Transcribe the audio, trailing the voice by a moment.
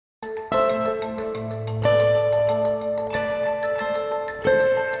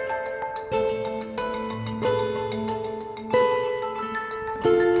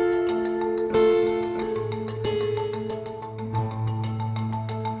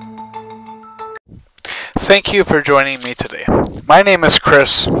Thank you for joining me today. My name is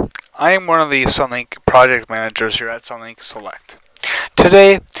Chris. I am one of the SunLync project managers here at SunLync Select.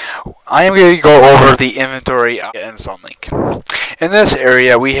 Today, I am going to go over the inventory in SunLync. In this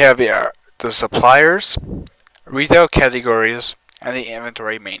area, we have the suppliers, retail categories, and the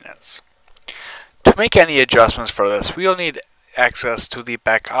inventory maintenance. To make any adjustments for this, we will need access to the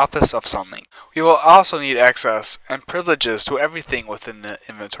back office of SunLync. We will also need access and privileges to everything within the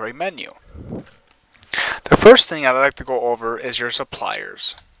inventory menu. The first thing I'd like to go over is your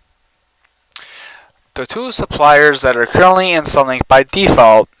suppliers. The two suppliers that are currently in SunLync by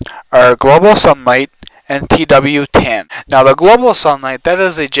default are Global Sunlight and TW10. Now the Global Sunlight, that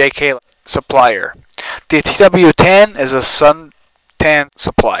is a JK supplier. The TW10 is a suntan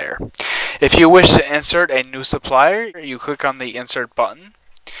supplier. If you wish to insert a new supplier, you click on the insert button.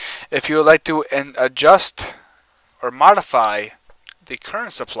 If you would like to adjust or modify the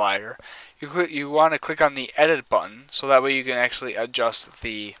current supplier, you want to click on the edit button, so that way you can actually adjust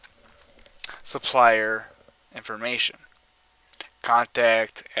the supplier information.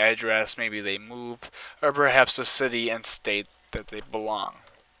 Contact, address, maybe they moved, or perhaps the city and state that they belong.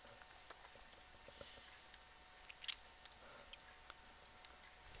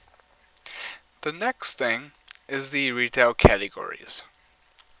 The next thing is the retail categories.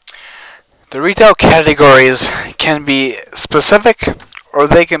 The retail categories can be specific or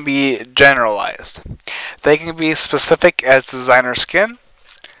they can be generalized. They can be specific as designer skin,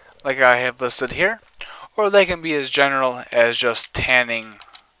 like I have listed here, or they can be as general as just tanning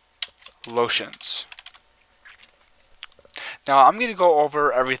lotions. Now I'm going to go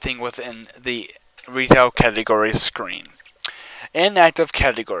over everything within the retail category screen. Inactive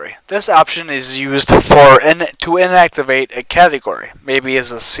category. This option is used to inactivate a category. Maybe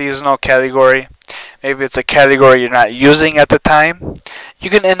it's a seasonal category. Maybe it's a category you're not using at the time. You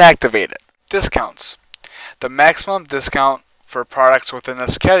can inactivate it. Discounts. The maximum discount for products within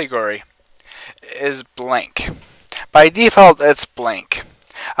this category is blank. By default, it's blank.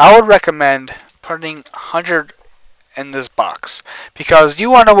 I would recommend putting 100 in this box because you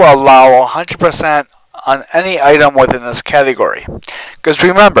want to allow 100% on any item within this category. Because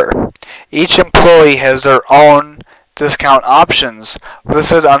remember, each employee has their own discount options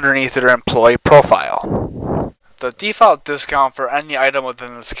listed underneath their employee profile. The default discount for any item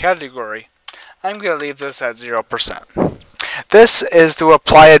within this category, I'm going to leave this at 0%. This is to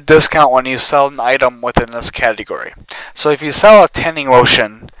apply a discount when you sell an item within this category. So if you sell a tanning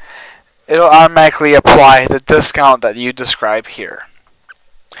lotion, it'll automatically apply the discount that you describe here.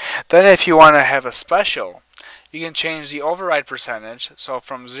 Then if you want to have a special, you can change the override percentage. So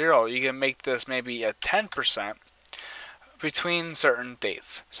from 0, you can make this maybe a 10% between certain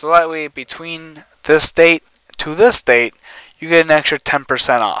dates. So that way between this date to this date, you get an extra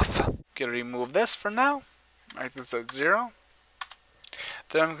 10% off. I'm going to remove this for now. Make this at 0.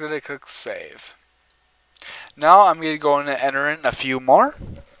 Then I'm going to click Save. Now I'm going to go in and enter in a few more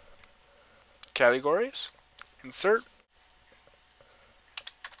categories. Insert.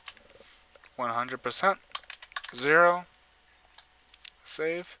 100%. 0.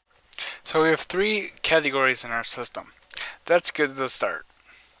 Save. So we have 3 categories in our system. That's good to start.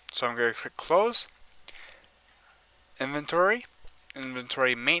 So I'm going to click Close. Inventory.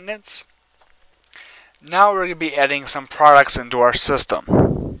 Inventory maintenance. Now we're going to be adding some products into our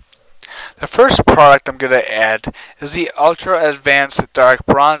system. The first product I'm going to add is the Ultra Advanced Dark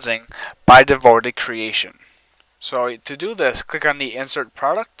Bronzing by Devoted Creation. So to do this, click on the Insert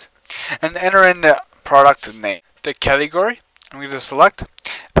Product and enter in the product name. The category, I'm going to select.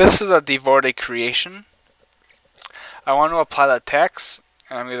 This is a Devoted Creation. I want to apply the tax,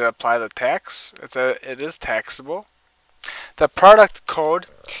 and I'm going to apply the tax. It is taxable. The product code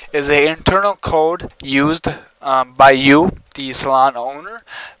is an internal code used by you, the salon owner,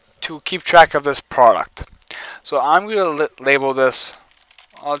 to keep track of this product. So I'm going to label this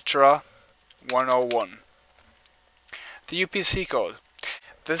Ultra 101. The UPC code.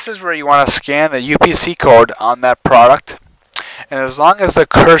 This is where you want to scan the UPC code on that product. And as long as the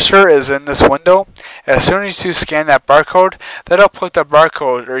cursor is in this window, as soon as you scan that barcode, that'll put the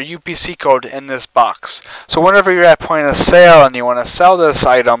barcode or UPC code in this box. So whenever you're at point of sale and you want to sell this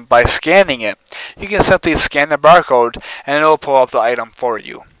item by scanning it, you can simply scan the barcode and it'll pull up the item for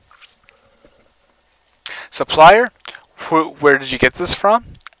you. Supplier, where did you get this from?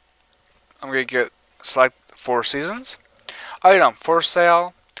 I'm going to select 4 Seasons. Item for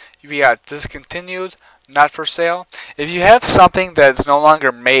sale. We got discontinued, not for sale. If you have something that's no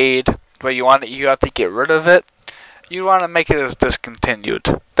longer made, but you have to get rid of it, you want to make it as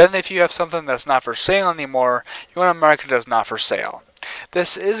discontinued. Then if you have something that's not for sale anymore, you want to mark it as not for sale.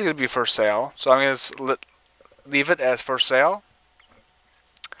 This is going to be for sale, so I'm going to leave it as for sale.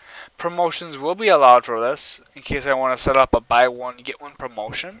 Promotions will be allowed for this in case I want to set up a buy one get one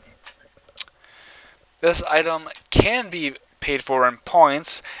promotion. This item can be paid for in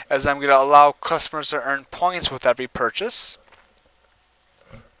points, as I'm going to allow customers to earn points with every purchase.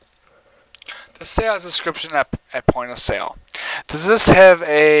 The sales description at point of sale. Does this have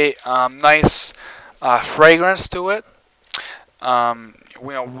a nice fragrance to it?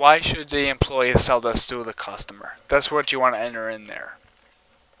 Why should the employee sell this to the customer? That's what you want to enter in there.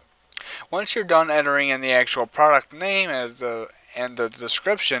 Once you're done entering in the actual product name and the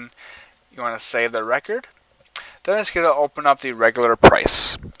description, you want to save the record. Then it's going to open up the regular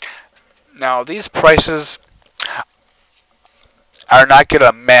price. Now these prices are not going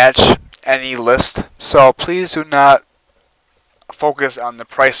to match any list, so please do not focus on the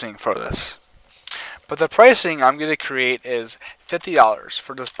pricing for this. But the pricing I'm going to create is $50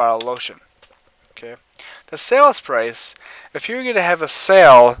 for this bottle of lotion. Okay. The sales price, if you're going to have a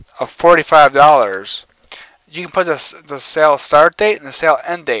sale of $45, you can put the sale start date and the sale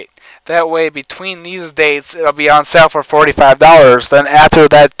end date. That way, between these dates, it'll be on sale for $45. Then after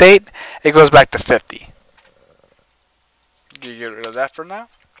that date, it goes back to $50. You get rid of that for now.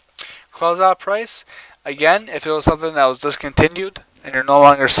 Closeout price. Again, if it was something that was discontinued and you're no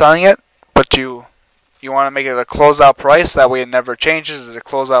longer selling it, but you want to make it a closeout price, that way it never changes, it's a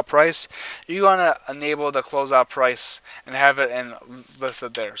closeout price. You want to enable the closeout price and have it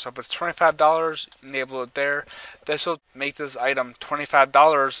listed there. So if it's $25, enable it there. This will make this item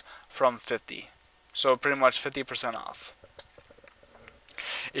 $25 from $50. So pretty much 50% off.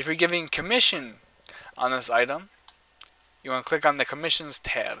 If you're giving commission on this item, you want to click on the commissions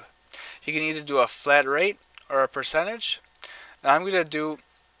tab. You can either do a flat rate or a percentage. And I'm going to do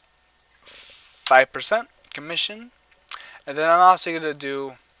 5% commission, and then I'm also going to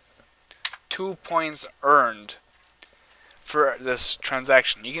do 2 points earned for this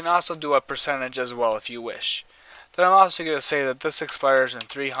transaction. You can also do a percentage as well if you wish. Then I'm also going to say that this expires in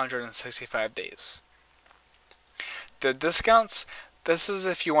 365 days. The discounts, this is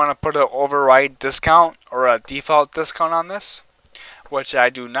if you want to put an override discount or a default discount on this, which I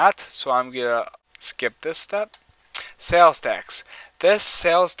do not, so I'm going to skip this step. Sales tax. This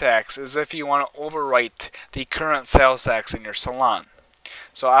sales tax is if you want to overwrite the current sales tax in your salon.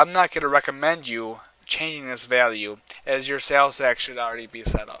 So I'm not going to recommend you changing this value, as your sales tax should already be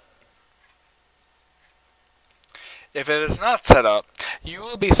set up. If it is not set up, you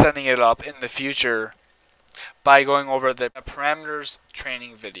will be setting it up in the future by going over the parameters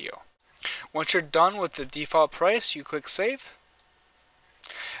training video. Once you're done with the default price, you click save.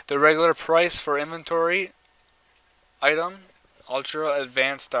 The regular price for inventory item, Ultra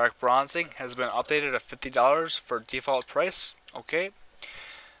Advanced Dark Bronzing, has been updated to $50 for default price. Okay.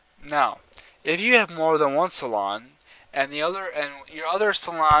 Now, if you have more than one salon and your other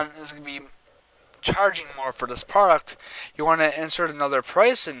salon is going to be charging more for this product, you want to insert another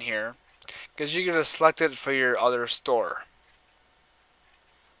price in here because you're going to select it for your other store.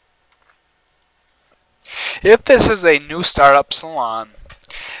 If this is a new startup salon,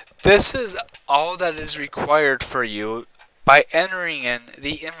 this is all that is required for you by entering in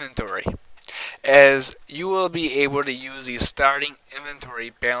the inventory, as you will be able to use the starting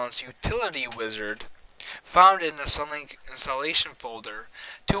inventory balance utility wizard found in the SunLync installation folder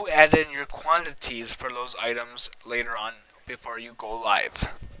to add in your quantities for those items later on before you go live.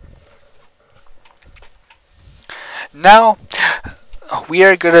 Now we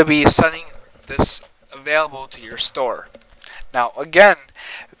are going to be setting this available to your store. Now again,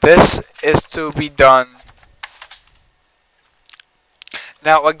 this is to be done.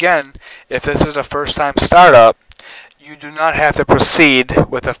 Now again, if this is a first time startup, you do not have to proceed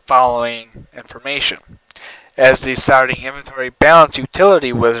with the following information, as the starting inventory balance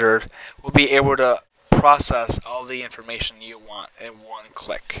utility wizard will be able to process all the information you want in one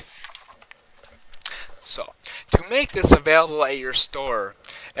click. So, to make this available at your store,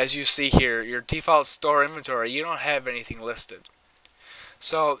 as you see here, your default store inventory, you don't have anything listed.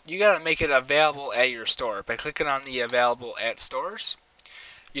 So, you got to make it available at your store by clicking on the available at stores.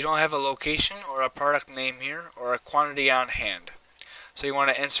 You don't have a location or a product name here or a quantity on hand. So you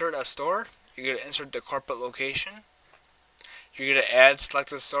want to insert a store. You're going to insert the corporate location. You're going to add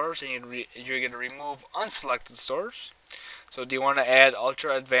selected stores, and you're going to remove unselected stores. So do you want to add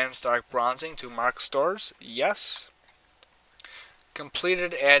Ultra Advanced Dark Bronzing to marked stores? Yes.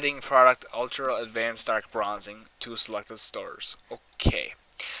 Completed adding product Ultra Advanced Dark Bronzing to selected stores. Okay.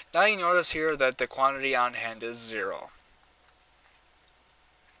 Now you notice here that the quantity on hand is 0.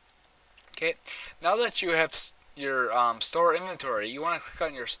 Okay, now that you have your store inventory, you want to click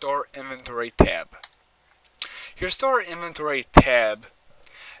on your store inventory tab. Your Store Inventory tab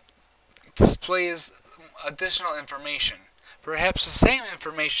displays additional information. Perhaps the same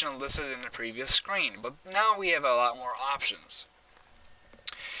information listed in the previous screen, but now we have a lot more options.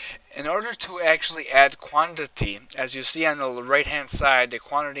 In order to actually add quantity, as you see on the right hand side, the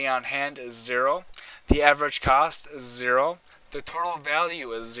quantity on hand is 0, the average cost is 0, the total value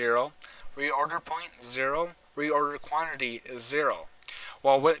is 0, reorder point 0, reorder quantity is 0.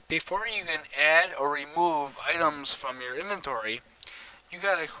 Well, before you can add or remove items from your inventory, you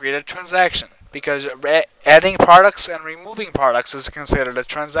gotta create a transaction, because adding products and removing products is considered a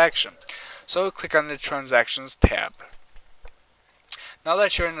transaction. So click on the Transactions tab. Now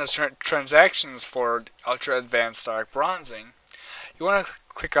that you're in the transactions for Ultra Advanced Dark Bronzing, you want to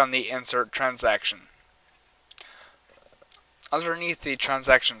click on the Insert Transaction. Underneath the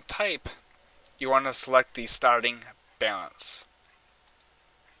transaction type, you want to select the starting balance.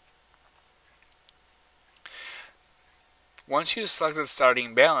 Once you select the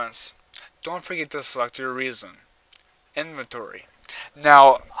starting balance, don't forget to select your reason, inventory.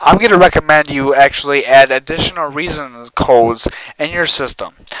 Now, I'm going to recommend you actually add additional reason codes in your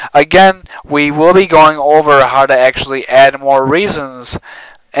system. Again, we will be going over how to actually add more reasons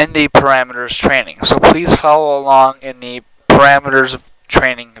in the parameters training. So please follow along in the parameters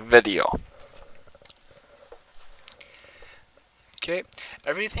training video. Okay,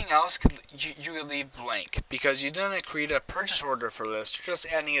 everything else you could leave blank because you didn't create a purchase order for this. You're just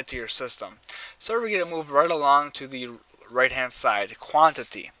adding it to your system. So we're going to move right along to the right hand side,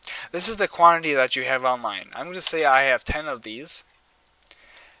 quantity. This is the quantity that you have online. I'm going to say I have 10 of these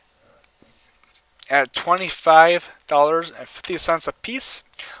at $25.50 a piece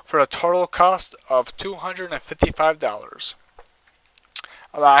for a total cost of $255.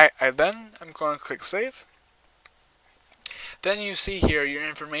 I'm going to click Save. Then you see here your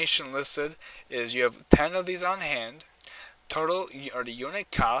information listed is you have 10 of these on hand. Total, or the unit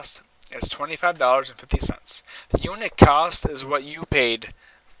cost, is $25.50. The unit cost is what you paid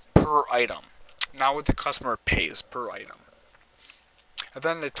per item, not what the customer pays per item. And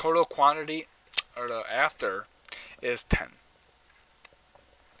then the total quantity, or the after, is 10.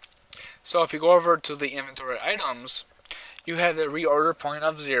 So if you go over to the inventory items, you have the reorder point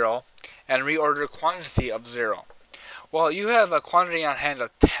of 0 and reorder quantity of 0. Well, you have a quantity on hand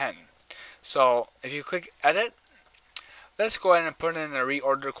of 10. So if you click Edit, let's go ahead and put in a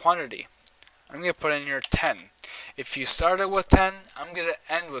reorder quantity. I'm going to put in here 10. If you started with 10, I'm going to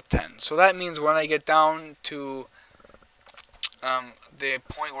end with 10. So that means when I get down to the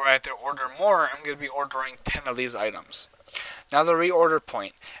point where I have to order more, I'm going to be ordering 10 of these items. Now the reorder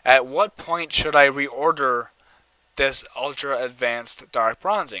point. At what point should I reorder this Ultra Advanced Dark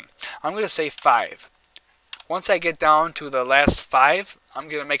Bronzing? I'm going to say 5. Once I get down to the last 5, I'm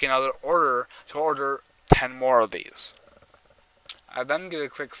going to make another order to order 10 more of these. I'm then going to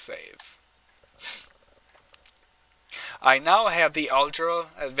click Save. I now have the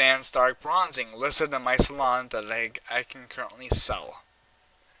Ultra Advanced Dark Bronzing listed in my salon that I can currently sell.